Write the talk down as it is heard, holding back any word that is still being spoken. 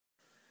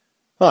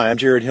Hi, I'm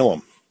Jared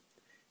Hillam.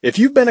 If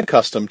you've been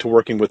accustomed to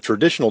working with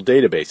traditional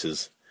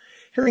databases,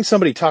 hearing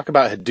somebody talk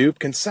about Hadoop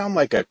can sound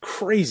like a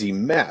crazy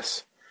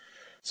mess.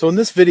 So in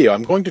this video,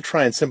 I'm going to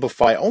try and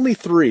simplify only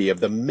 3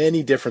 of the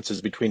many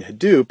differences between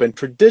Hadoop and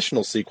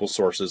traditional SQL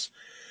sources,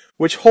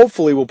 which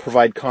hopefully will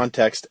provide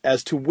context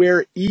as to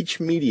where each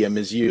medium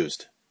is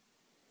used.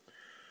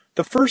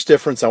 The first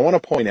difference I want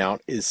to point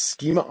out is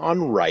schema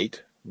on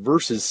write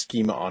versus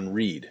schema on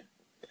read.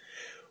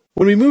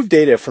 When we move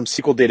data from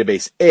SQL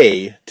database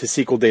A to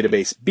SQL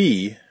database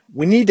B,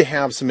 we need to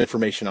have some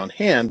information on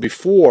hand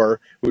before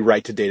we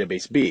write to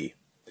database B.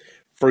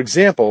 For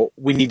example,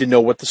 we need to know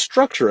what the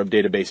structure of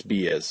database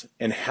B is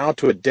and how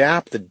to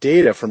adapt the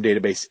data from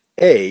database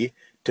A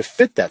to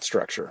fit that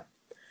structure.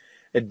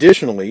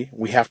 Additionally,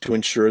 we have to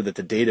ensure that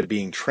the data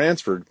being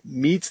transferred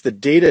meets the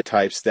data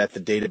types that the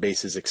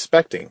database is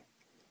expecting.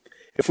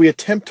 If we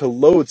attempt to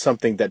load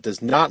something that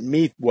does not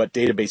meet what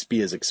database B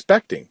is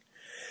expecting,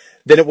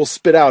 then it will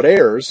spit out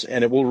errors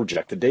and it will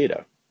reject the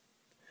data.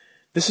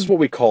 This is what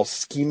we call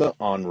schema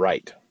on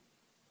write.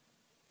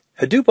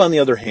 Hadoop, on the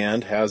other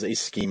hand, has a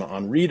schema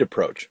on read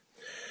approach.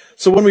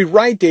 So when we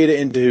write data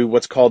into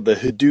what's called the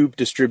Hadoop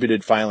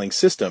distributed filing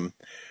system,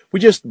 we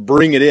just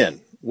bring it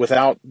in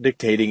without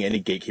dictating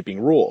any gatekeeping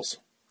rules.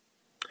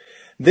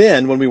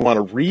 Then when we want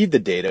to read the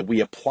data,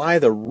 we apply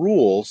the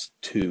rules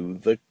to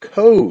the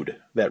code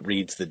that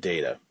reads the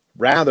data,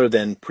 rather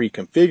than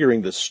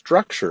pre-configuring the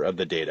structure of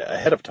the data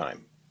ahead of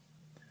time.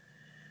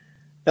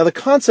 Now, the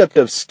concept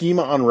of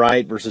schema on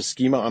write versus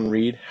schema on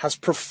read has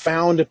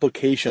profound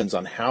implications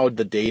on how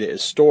the data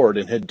is stored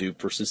in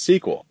Hadoop versus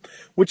SQL,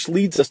 which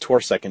leads us to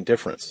our second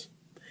difference.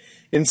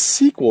 In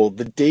SQL,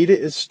 the data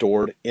is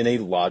stored in a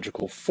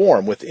logical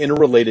form with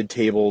interrelated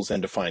tables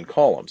and defined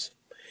columns.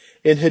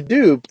 In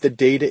Hadoop, the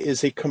data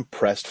is a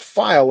compressed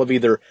file of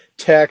either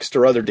text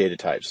or other data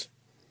types.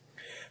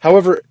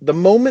 However, the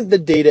moment the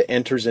data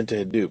enters into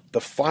Hadoop,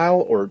 the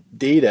file or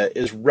data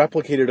is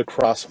replicated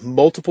across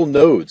multiple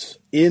nodes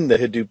in the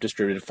Hadoop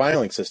distributed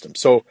filing system.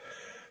 So,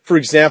 for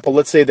example,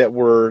 let's say that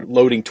we're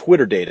loading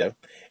Twitter data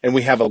and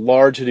we have a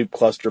large Hadoop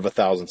cluster of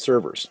 1,000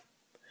 servers.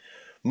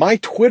 My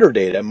Twitter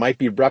data might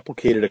be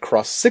replicated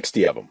across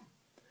 60 of them,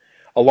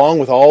 along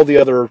with all the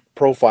other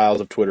profiles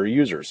of Twitter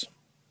users.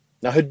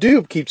 Now,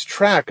 Hadoop keeps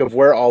track of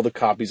where all the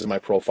copies of my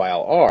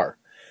profile are.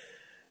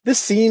 This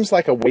seems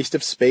like a waste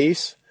of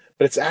space,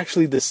 but it's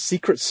actually the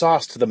secret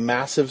sauce to the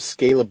massive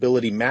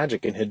scalability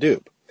magic in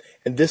Hadoop.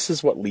 And this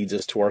is what leads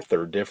us to our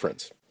third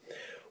difference.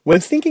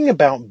 When thinking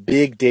about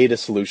big data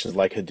solutions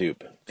like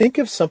Hadoop, think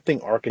of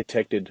something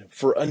architected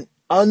for an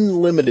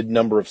unlimited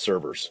number of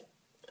servers.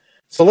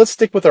 So let's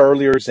stick with our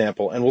earlier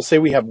example, and we'll say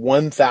we have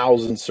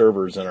 1,000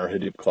 servers in our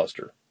Hadoop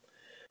cluster.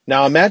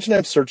 Now imagine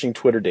I'm searching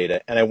Twitter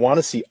data, and I want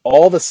to see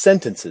all the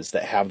sentences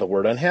that have the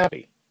word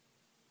unhappy.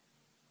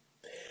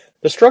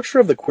 The structure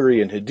of the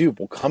query in Hadoop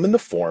will come in the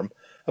form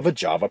of a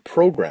Java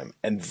program,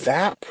 and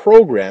that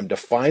program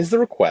defines the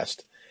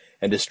request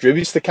and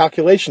distributes the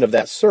calculation of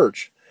that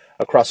search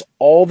across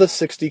all the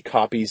 60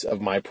 copies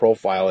of my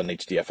profile in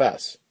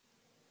HDFS.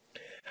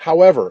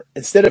 However,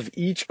 instead of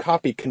each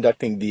copy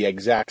conducting the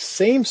exact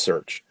same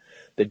search,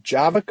 the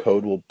Java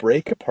code will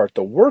break apart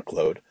the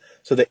workload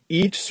so that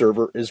each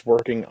server is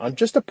working on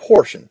just a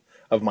portion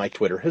of my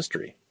Twitter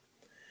history.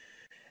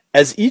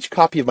 As each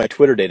copy of my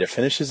Twitter data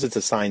finishes its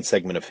assigned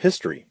segment of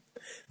history,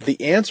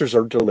 the answers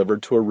are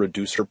delivered to a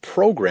reducer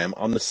program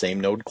on the same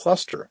node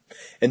cluster,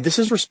 and this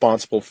is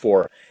responsible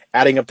for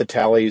adding up the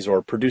tallies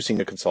or producing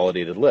a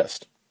consolidated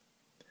list.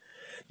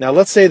 Now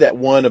let's say that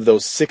one of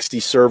those 60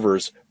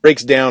 servers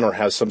breaks down or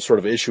has some sort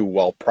of issue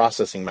while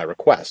processing my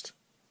request.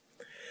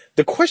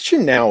 The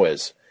question now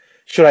is,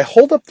 should I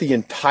hold up the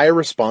entire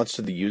response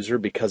to the user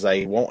because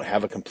I won't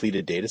have a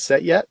completed data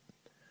set yet?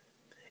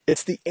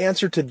 It's the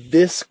answer to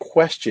this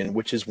question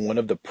which is one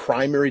of the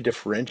primary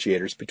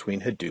differentiators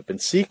between Hadoop and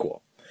SQL.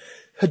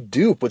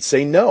 Hadoop would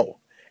say no,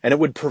 and it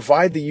would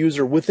provide the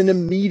user with an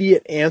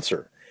immediate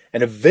answer,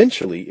 and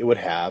eventually it would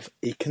have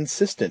a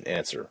consistent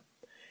answer.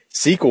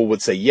 SQL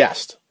would say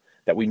yes,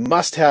 that we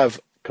must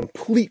have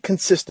complete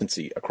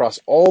consistency across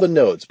all the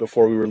nodes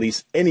before we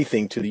release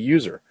anything to the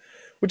user,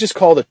 which is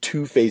called a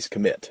two-phase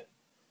commit.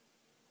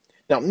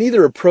 Now,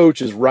 neither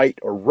approach is right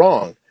or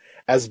wrong,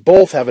 as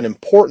both have an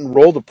important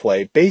role to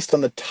play based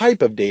on the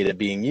type of data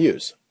being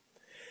used.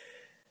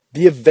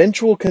 The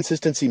eventual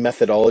consistency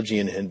methodology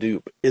in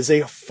Hadoop is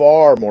a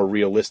far more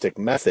realistic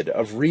method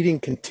of reading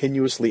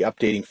continuously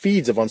updating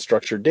feeds of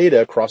unstructured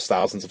data across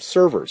thousands of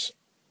servers.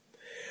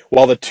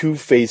 While the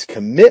two-phase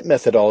commit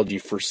methodology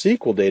for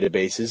SQL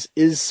databases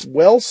is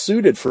well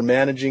suited for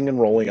managing and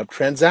rolling up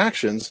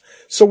transactions,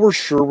 so we're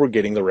sure we're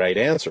getting the right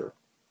answer.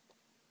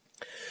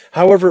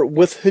 However,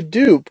 with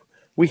Hadoop,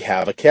 we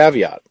have a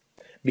caveat.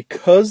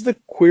 Because the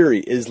query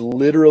is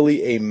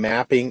literally a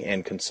mapping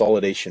and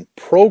consolidation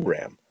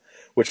program,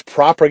 which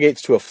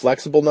propagates to a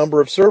flexible number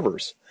of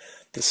servers,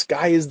 the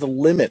sky is the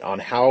limit on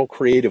how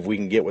creative we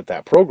can get with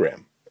that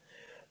program.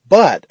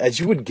 But, as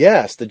you would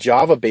guess, the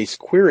Java-based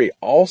query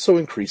also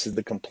increases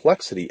the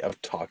complexity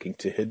of talking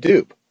to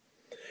Hadoop.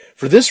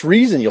 For this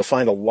reason, you'll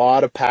find a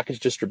lot of package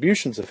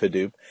distributions of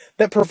Hadoop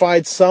that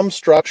provide some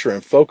structure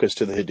and focus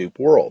to the Hadoop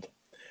world.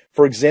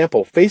 For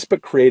example,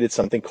 Facebook created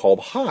something called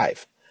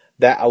Hive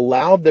that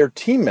allowed their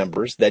team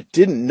members that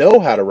didn't know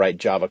how to write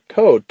Java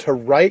code to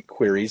write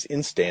queries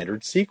in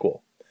standard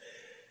SQL.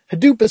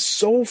 Hadoop is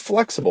so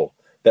flexible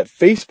that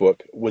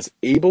Facebook was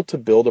able to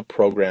build a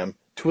program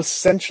to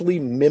essentially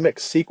mimic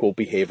SQL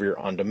behavior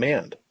on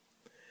demand.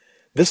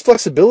 This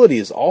flexibility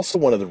is also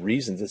one of the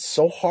reasons it's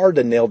so hard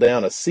to nail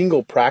down a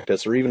single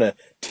practice or even a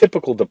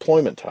typical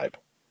deployment type.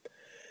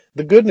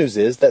 The good news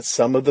is that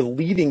some of the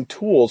leading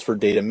tools for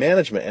data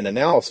management and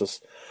analysis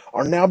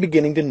are now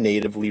beginning to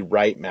natively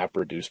write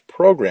MapReduce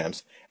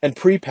programs and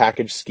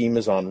pre-package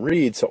schemas on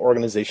read so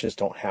organizations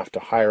don't have to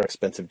hire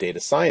expensive data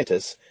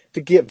scientists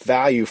to get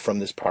value from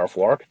this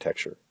powerful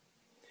architecture.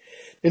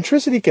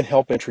 Intricity can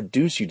help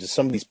introduce you to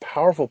some of these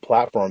powerful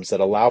platforms that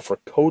allow for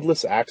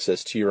codeless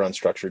access to your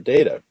unstructured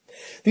data.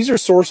 These are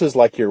sources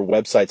like your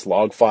website's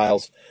log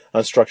files,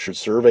 unstructured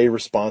survey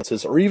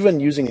responses, or even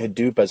using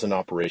Hadoop as an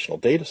operational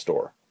data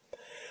store.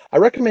 I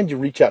recommend you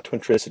reach out to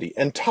Intricity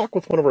and talk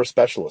with one of our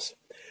specialists.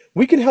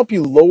 We can help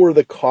you lower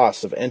the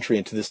costs of entry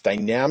into this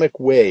dynamic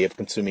way of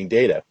consuming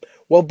data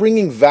while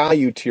bringing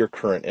value to your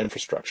current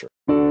infrastructure.